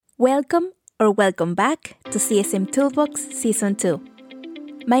Welcome or welcome back to CSM Toolbox Season 2.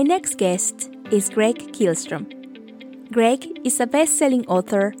 My next guest is Greg Kihlström. Greg is a best-selling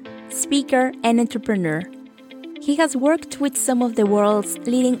author, speaker, and entrepreneur. He has worked with some of the world's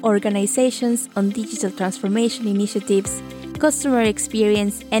leading organizations on digital transformation initiatives, customer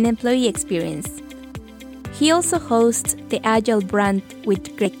experience, and employee experience. He also hosts the Agile Brand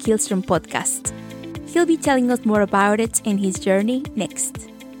with Greg Kihlström podcast. He'll be telling us more about it and his journey next.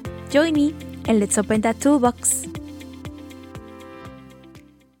 Join me and let's open that toolbox.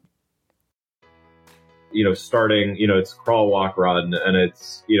 Starting, it's crawl, walk, run, and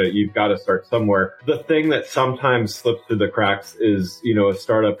it's, you've got to start somewhere. The thing that sometimes slips through the cracks is, a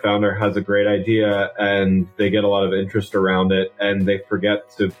startup founder has a great idea and they get a lot of interest around it and they forget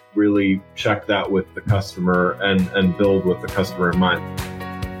to really check that with the customer and build with the customer in mind.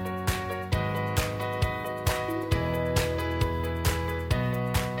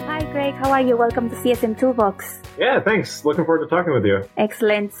 Hi, Greg. How are you? Welcome to CSM Toolbox. Yeah, thanks. Looking forward to talking with you.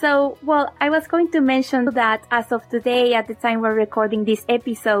 Excellent. So, I was going to mention that as of today, at the time we're recording this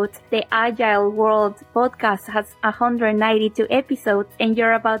episode, the Agile World podcast has 192 episodes, and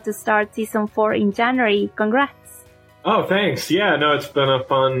you're about to start season 4 in January. Congrats. Oh, thanks. Yeah, no, it's been a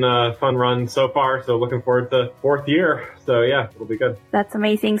fun run so far. So looking forward to 4th year. So yeah, it'll be good. That's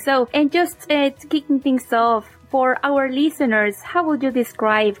amazing. So, and just kicking things off, for our listeners, how would you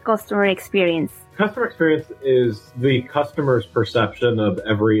describe customer experience? Customer experience is the customer's perception of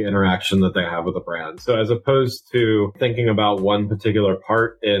every interaction that they have with a brand. So as opposed to thinking about one particular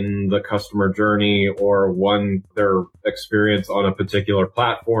part in the customer journey or their experience on a particular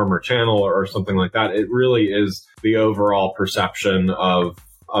platform or channel or something like that, it really is the overall perception of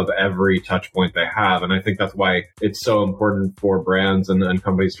every touch point they have. And I think that's why it's so important for brands and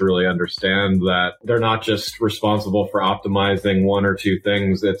companies to really understand that they're not just responsible for optimizing one or two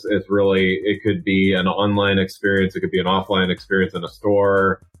things. It could be an online experience. It could be an offline experience in a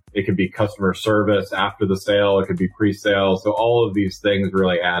store. It could be customer service after the sale. It could be pre-sale. So all of these things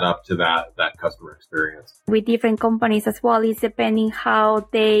really add up to that customer experience. With different companies as well, it's depending how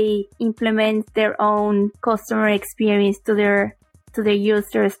they implement their own customer experience to their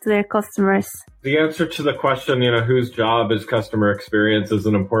users, to their customers. The answer to the question, whose job is customer experience is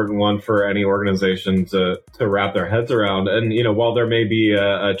an important one for any organization to wrap their heads around. And, while there may be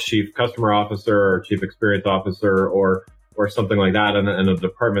a chief customer officer or chief experience officer or something like that in a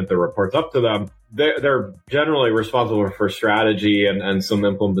department that reports up to them, they're generally responsible for strategy and some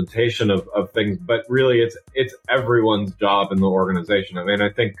implementation of things, but really it's everyone's job in the organization. I mean, I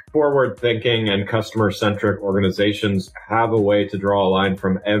think forward-thinking and customer-centric organizations have a way to draw a line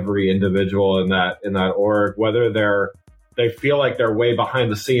from every individual in that org, whether they feel like they're way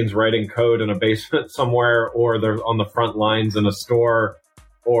behind the scenes writing code in a basement somewhere, or they're on the front lines in a store,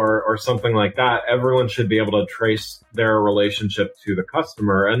 or something like that. Everyone should be able to trace their relationship to the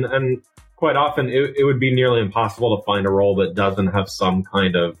customer. And quite often it would be nearly impossible to find a role that doesn't have some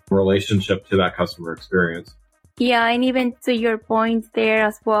kind of relationship to that customer experience. Yeah, and even to your point there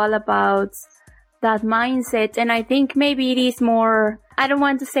as well about that mindset. And I think maybe it is more, I don't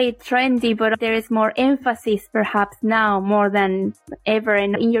want to say trendy, but there is more emphasis perhaps now more than ever.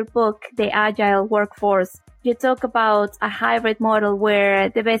 And in your book, The Agile Workforce, you talk about a hybrid model where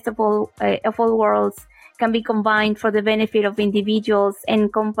the best of all worlds can be combined for the benefit of individuals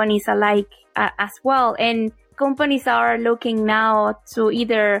and companies alike as well. And companies are looking now to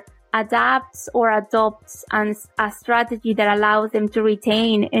either adapt or adopt a strategy that allows them to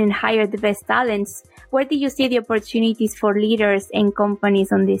retain and hire the best talents. Where do you see the opportunities for leaders and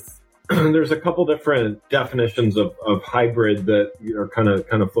companies on this? There's a couple different definitions of hybrid that are kind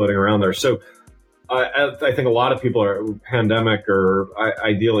of floating around there. So I think a lot of people are pandemic or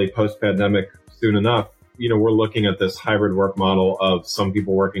ideally post-pandemic soon enough. We're looking at this hybrid work model of some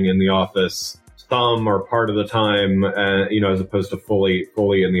people working in the office, some or part of the time, as opposed to fully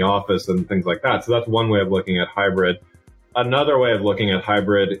in the office and things like that. So that's one way of looking at hybrid. Another way of looking at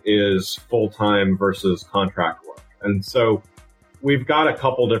hybrid is full-time versus contract work. And so we've got a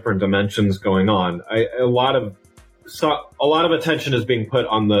couple different dimensions going on. A lot of attention is being put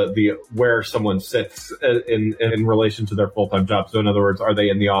on the where someone sits in relation to their full-time job. So in other words, are they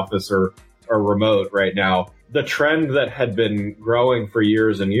in the office or remote right now? The trend that had been growing for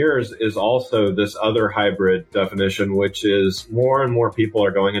years and years is also this other hybrid definition, which is more and more people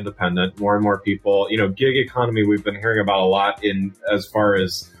are going independent. More and more people, gig economy we've been hearing about a lot in as far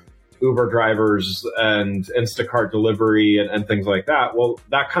as Uber drivers and Instacart delivery and things like that. Well,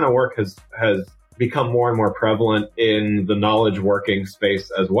 that kind of work has become more and more prevalent in the knowledge working space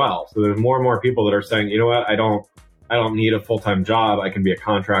as well. So there's more and more people that are saying, you know what, I don't I don't need a full-time job. I can be a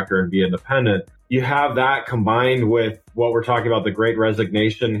contractor and be independent. You have that combined with what we're talking about, the great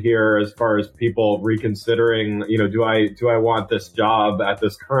resignation here, as far as people reconsidering, do I want this job at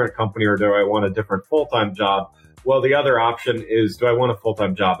this current company, or do I want a different full-time job? Well, the other option is, do I want a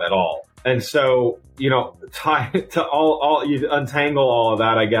full-time job at all? And so, tie to all you untangle all of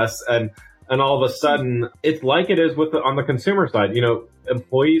that, I guess, and all of a sudden, it's like it is on the consumer side.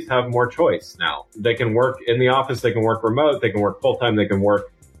 Employees have more choice now. They can work in the office, they can work remote, they can work full-time, they can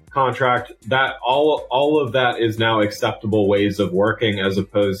work contract. That all of that is now acceptable ways of working, as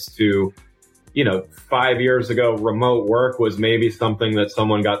opposed to 5 years ago, remote work was maybe something that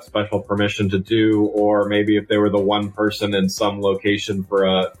someone got special permission to do, or maybe if they were the one person in some location for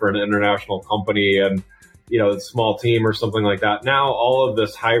an international company and a small team or something like that. Now all of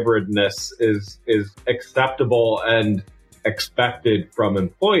this hybridness is acceptable and expected from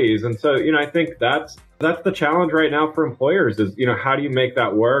employees. And so, I think that's the challenge right now for employers is, how do you make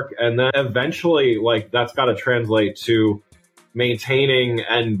that work? And then eventually, that's got to translate to maintaining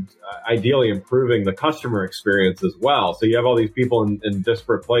and ideally improving the customer experience as well. So you have all these people in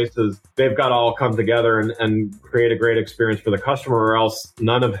disparate places. They've got to all come together and create a great experience for the customer, or else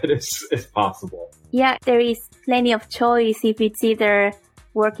none of it is possible. Yeah, there is plenty of choice if it's either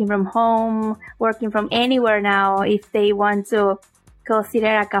working from home, working from anywhere now, if they want to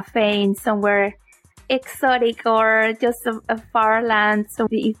consider a cafe in somewhere exotic or just a far land. So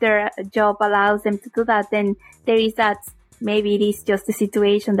if their job allows them to do that, then there is that. Maybe it is just a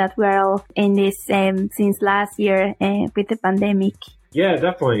situation that we're all in this since last year with the pandemic. Yeah,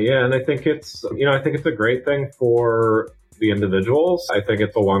 definitely. Yeah. And I think it's a great thing for the individuals. I think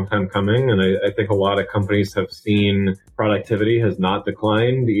it's a long time coming. And I think a lot of companies have seen productivity has not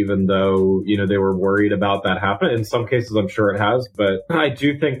declined, even though, they were worried about that happening. In some cases, I'm sure it has. But I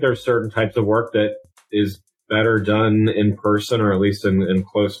do think there's certain types of work that is better done in person, or at least in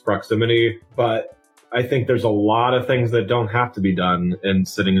close proximity. But I think there's a lot of things that don't have to be done in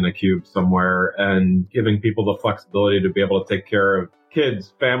sitting in a cube somewhere, and giving people the flexibility to be able to take care of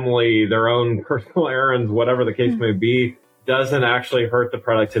kids, family, their own personal errands, whatever the case may be, doesn't actually hurt the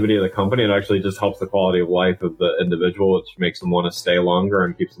productivity of the company. It actually just helps the quality of life of the individual, which makes them want to stay longer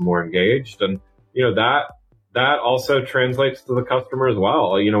and keeps them more engaged. And, that also translates to the customer as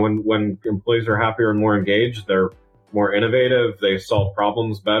well. When employees are happier and more engaged, they're more innovative, they solve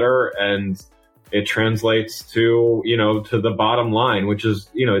problems better, and it translates to, to the bottom line, which is,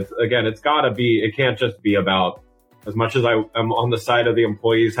 it can't just be about, as much as I am on the side of the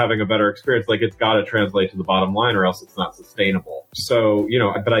employees having a better experience, it's got to translate to the bottom line, or else it's not sustainable. So,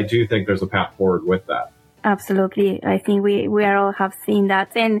 but I do think there's a path forward with that. Absolutely. I think we all have seen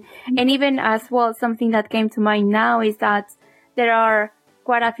that. And even as well, something that came to mind now is that there are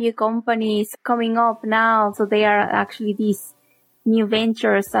quite a few companies coming up now. So they are actually these new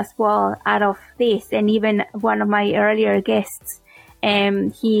ventures as well out of this. And even one of my earlier guests,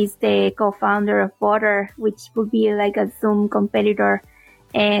 he's the co-founder of Butter, which would be like a Zoom competitor,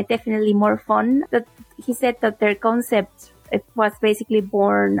 definitely more fun. But he said that their concept was basically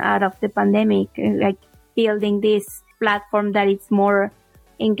born out of the pandemic, like building this platform that is more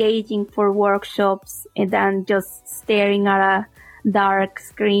engaging for workshops than just staring at a dark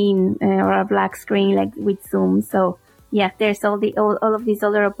screen or a black screen like with Zoom. So yeah, there's all of these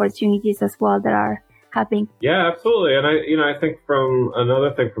other opportunities as well that are happening. Yeah, absolutely. And I think from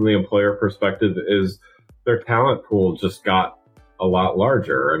another thing from the employer perspective is their talent pool just got a lot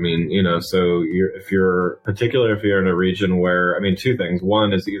larger. So if you're in a region where, two things.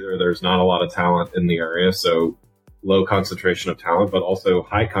 One is either there's not a lot of talent in the area, so low concentration of talent, but also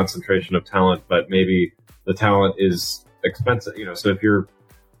high concentration of talent, but maybe the talent is expensive. So if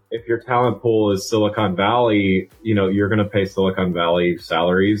your talent pool is Silicon Valley, you're going to pay Silicon Valley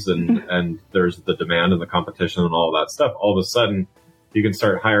salaries, and there's the demand and the competition and all that stuff. All of a sudden, you can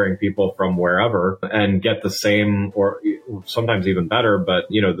start hiring people from wherever and get the same, or sometimes even better, but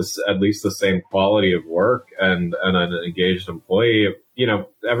at least the same quality of work and an engaged employee.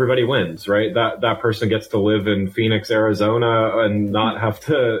 Everybody wins, right? That person gets to live in Phoenix, Arizona, and not have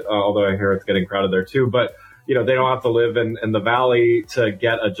to. Although I hear it's getting crowded there too, but they don't have to live in the Valley to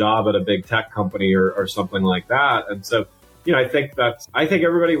get a job at a big tech company or something like that. And so, I think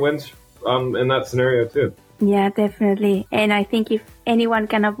everybody wins in that scenario too. Yeah, definitely. And I think if anyone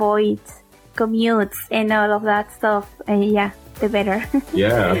can avoid commutes and all of that stuff, the better.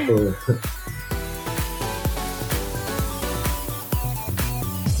 Yeah, absolutely.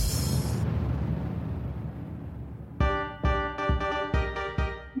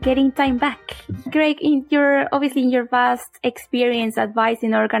 getting time back. Greg, in your vast experience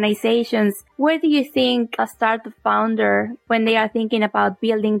advising organizations, where do you think a startup founder, when they are thinking about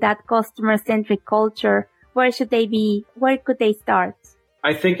building that customer-centric culture, where should they be? Where could they start?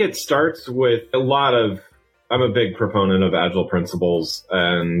 I think it starts with I'm a big proponent of agile principles.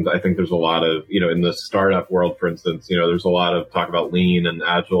 And I think there's a lot of, in the startup world, for instance, there's a lot of talk about lean and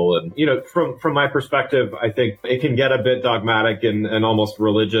agile. And, from my perspective, I think it can get a bit dogmatic and almost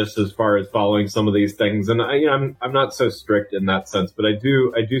religious as far as following some of these things. And I'm not so strict in that sense, but I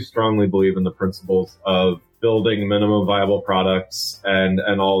do strongly believe in the principles of building minimum viable products and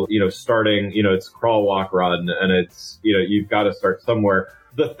all, starting, it's crawl, walk, run. And it's, you've got to start somewhere.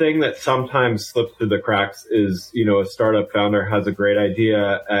 The thing that sometimes slips through the cracks is, a startup founder has a great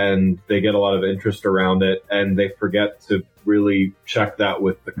idea and they get a lot of interest around it and they forget to really check that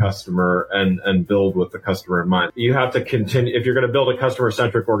with the customer and build with the customer in mind. You have to continue. If you're going to build a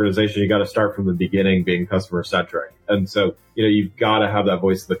customer-centric organization, you got to start from the beginning being customer-centric. And so, you've got to have that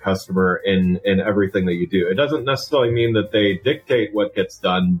voice of the customer in everything that you do. It doesn't necessarily mean that they dictate what gets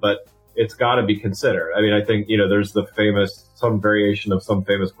done, but it's got to be considered. I mean, I think, there's some variation of some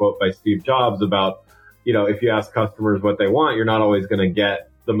famous quote by Steve Jobs about, if you ask customers what they want, you're not always going to get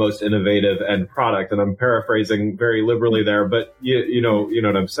the most innovative end product. And I'm paraphrasing very liberally there, but you know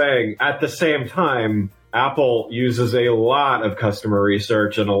what I'm saying. At the same time, Apple uses a lot of customer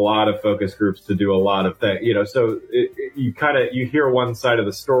research and a lot of focus groups to do a lot of things, so you hear one side of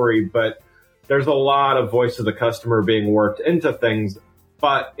the story, but there's a lot of voice of the customer being worked into things.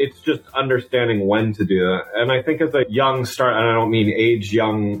 But it's just understanding when to do that. And I think as a young start, and I don't mean age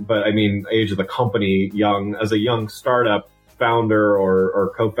young, but I mean age of the company young, as a young startup founder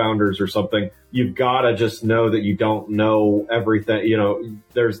or co-founders or something, you've got to just know that you don't know everything.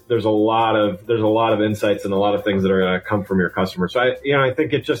 There's a lot of insights and a lot of things that are going to come from your customer. So I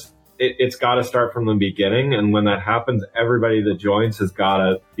think it's got to start from the beginning. And when that happens, everybody that joins has got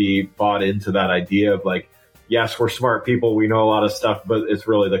to be bought into that idea of like, yes, we're smart people. We know a lot of stuff, but it's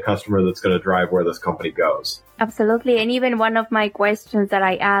really the customer that's going to drive where this company goes. Absolutely. And even one of my questions that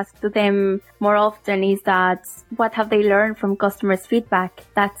I ask to them more often is that what have they learned from customers' feedback?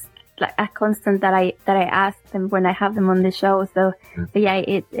 That's like a constant that I ask them when I have them on the show. So yeah,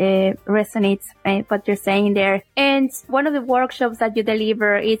 it resonates what you're saying there. And one of the workshops that you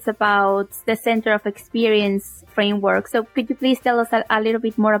deliver is about the Center of Experience framework. So could you please tell us a little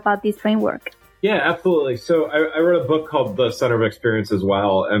bit more about this framework? Yeah, absolutely. So I wrote a book called The Center of Experience as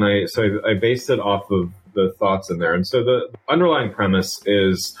well. And I based it off of the thoughts in there. And so the underlying premise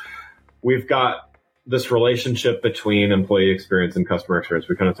is we've got this relationship between employee experience and customer experience.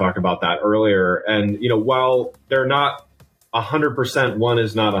 We kind of talked about that earlier. And, while they're not 100%, one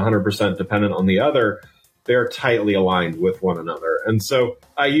is not 100% dependent on the other, they're tightly aligned with one another. And so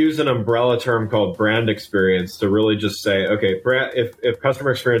I use an umbrella term called brand experience to really just say, okay, if customer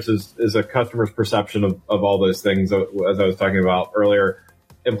experience is a customer's perception of all those things, as I was talking about earlier,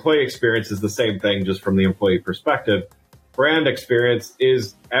 employee experience is the same thing, just from the employee perspective. Brand experience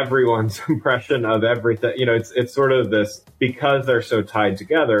is everyone's impression of everything. It's sort of this, because they're so tied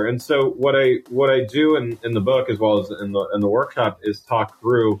together. And so what I do in the book, as well as in the workshop, is talk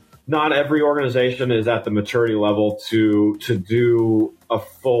through. Not every organization is at the maturity level to do a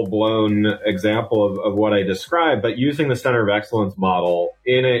full-blown example of what I described, but using the Center of Excellence model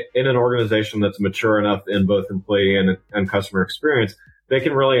in an organization that's mature enough in both employee and customer experience, they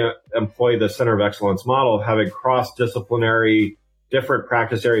can really employ the Center of Excellence model of having cross-disciplinary, different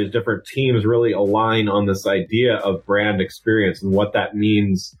practice areas, different teams really align on this idea of brand experience and what that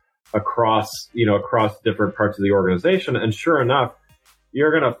means across different parts of the organization. And sure enough,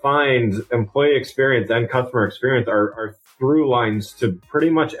 you're going to find employee experience and customer experience are through lines to pretty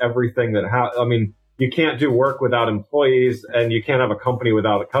much everything you can't do work without employees and you can't have a company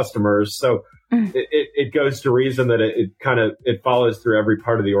without customers. So it goes to reason that it follows through every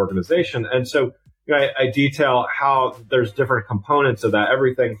part of the organization. And so I detail how there's different components of that,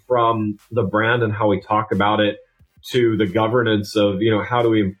 everything from the brand and how we talk about it to the governance of, how do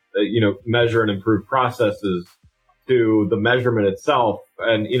we, measure and improve processes, to the measurement itself.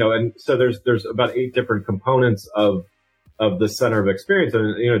 And, and so there's about 8 different components of the Center of Experience,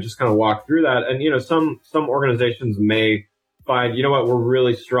 and, just kind of walk through that. And, some organizations may find, we're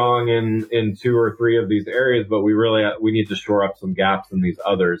really strong in 2 or 3 of these areas, but we need to shore up some gaps in these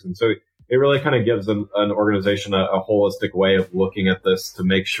others. And so it really kind of gives an organization a holistic way of looking at this to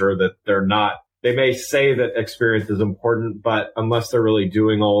make sure that they may say that experience is important, but unless they're really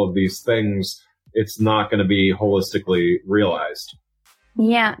doing all of these things, it's not going to be holistically realized.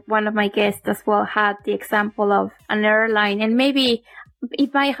 Yeah, one of my guests as well had the example of an airline, and maybe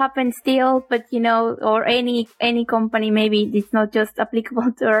it might happen still, but or any company, maybe it's not just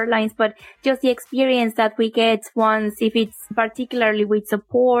applicable to airlines, but just the experience that we get once, if it's particularly with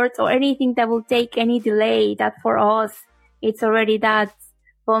support or anything that will take any delay, that for us, it's already that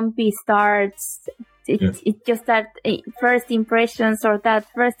bumpy starts. It's just that first impressions or that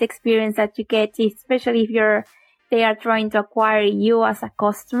first experience that you get, especially if they are trying to acquire you as a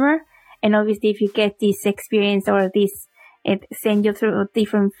customer. And obviously if you get this experience or it send you through a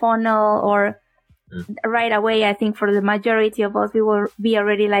different funnel or right away, I think for the majority of us, we will be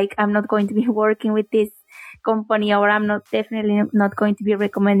already like, I'm not going to be working with this company, or I'm definitely not going to be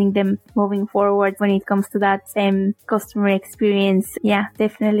recommending them moving forward when it comes to that customer experience. Yeah,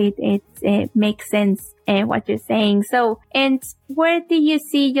 definitely it makes sense what you're saying. So, and where do you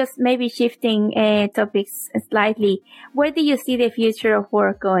see, just maybe shifting topics slightly, where do you see the future of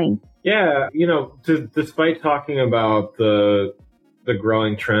work going? Yeah, despite talking about the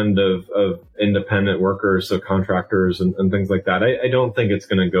growing trend of independent workers, so contractors and things like that, I don't think it's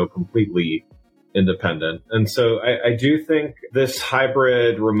going to go completely independent. And so I do think this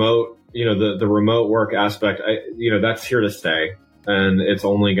hybrid remote, the remote work aspect, that's here to stay, and it's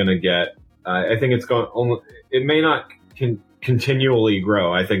only going to get, I think it may not continually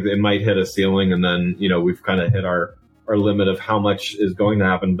grow. I think it might hit a ceiling, and then, we've kind of hit our limit of how much is going to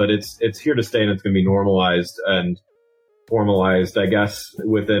happen, but it's here to stay, and it's going to be normalized and formalized, I guess,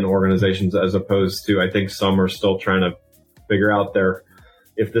 within organizations, as opposed to, I think some are still trying to figure out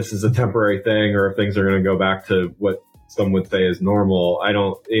if this is a temporary thing or if things are going to go back to what some would say is normal. I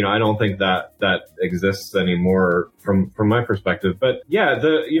don't think that exists anymore from my perspective. But yeah,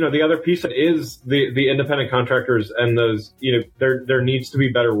 the other piece is the independent contractors, and those, there needs to be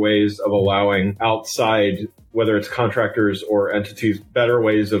better ways of allowing outside, whether it's contractors or entities, better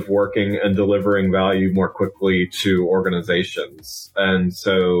ways of working and delivering value more quickly to organizations. And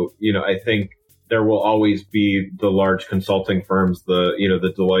so, I think there will always be the large consulting firms, the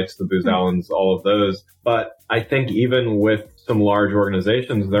Deloittes, the Booz Allens, all of those. But I think even with some large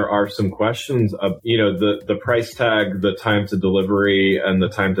organizations, there are some questions of, the price tag, the time to delivery, and the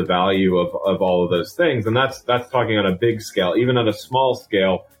time to value of all of those things. And that's talking on a big scale. Even at a small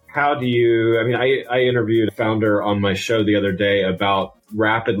scale, how do you, I interviewed a founder on my show the other day about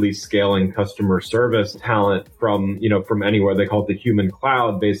rapidly scaling customer service talent from anywhere. They call it the human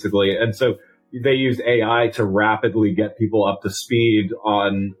cloud, basically. And so they use AI to rapidly get people up to speed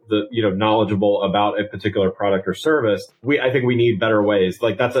on the, knowledgeable about a particular product or service. I think we need better ways.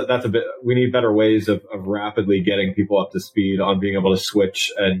 Like we need better ways of rapidly getting people up to speed on being able to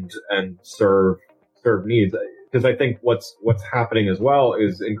switch and serve needs. Because I think what's happening as well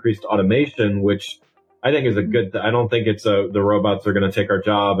is increased automation, which I think is a good, I don't think it's the robots are going to take our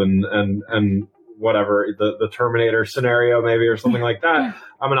job and whatever, the Terminator scenario maybe, or something like that.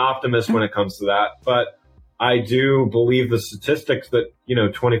 I'm an optimist when it comes to that. But I do believe the statistics that,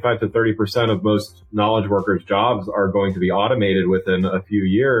 25 to 30% of most knowledge workers' jobs are going to be automated within a few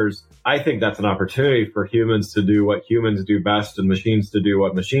years. I think that's an opportunity for humans to do what humans do best and machines to do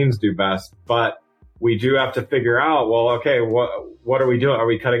what machines do best. But we do have to figure out, well, okay, what are we doing? Are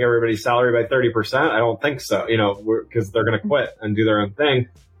we cutting everybody's salary by 30%? I don't think so, because they're going to quit and do their own thing.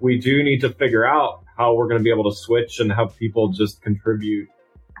 We do need to figure out how we're going to be able to switch and have people just contribute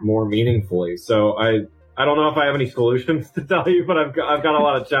more meaningfully. So I don't know if I have any solutions to tell you, but I've got a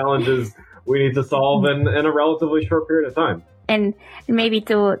lot of challenges we need to solve in a relatively short period of time. And maybe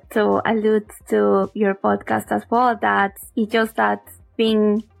to allude to your podcast as well, that it's just that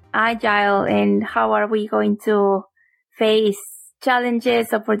being agile, and how are we going to face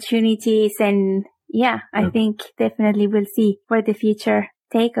challenges, opportunities, and I think definitely we'll see where the future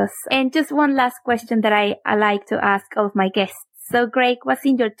take us. And just one last question that I like to ask all of my guests. So Greg, what's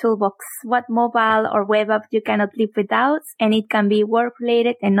in your toolbox? What mobile or web app you cannot live without? And it can be work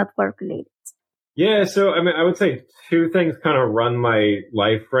related and not work related. Yeah, so I would say two things kind of run my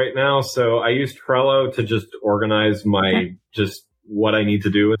life right now. So I use Trello to just organize my just what I need to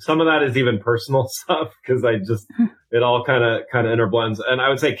do. Some of that is even personal stuff because it all kind of interblends. And I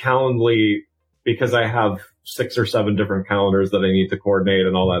would say Calendly, because I have 6 or 7 different calendars that I need to coordinate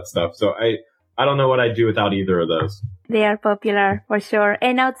and all that stuff. So I don't know what I'd do without either of those. They are popular for sure.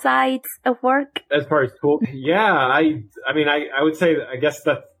 And outside of work? As far as tools, I would say, I guess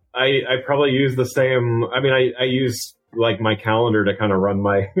that I probably use the same. I use like my calendar to kind of run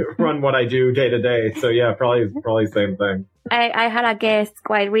what I do day to day. So yeah, probably same thing. I had a guest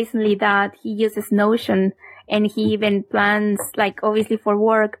quite recently that he uses Notion, and he even plans, like obviously for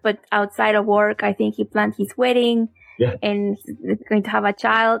work, but outside of work, I think he planned his wedding and going to have a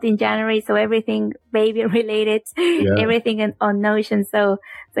child in January. So everything baby related, everything on Notion. So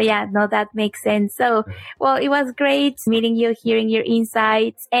yeah, no, that makes sense. So, well, it was great meeting you, hearing your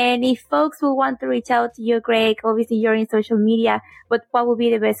insights. And if folks will want to reach out to you, Greg, obviously you're in social media, but what would be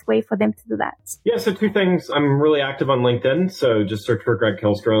the best way for them to do that? Yeah, so 2 things. I'm really active on LinkedIn. So just search for Greg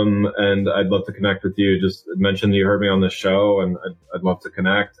Kihlstrom and I'd love to connect with you. Just mention that you heard me on this show and I'd love to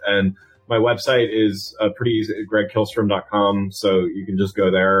connect. And my website is pretty easy, gregkihlstrom.com. So you can just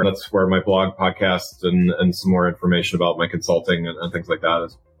go there. That's where my blog, podcast, and some more information about my consulting and things like that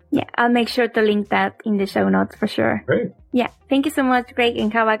is. Yeah, I'll make sure to link that in the show notes for sure. Great. Yeah. Thank you so much, Greg,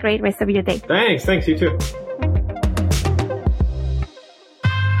 and have a great rest of your day. Thanks. You too.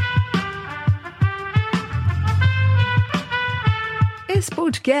 Esse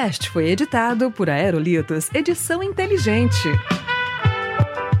podcast foi editado por Aerolitos Edição Inteligente.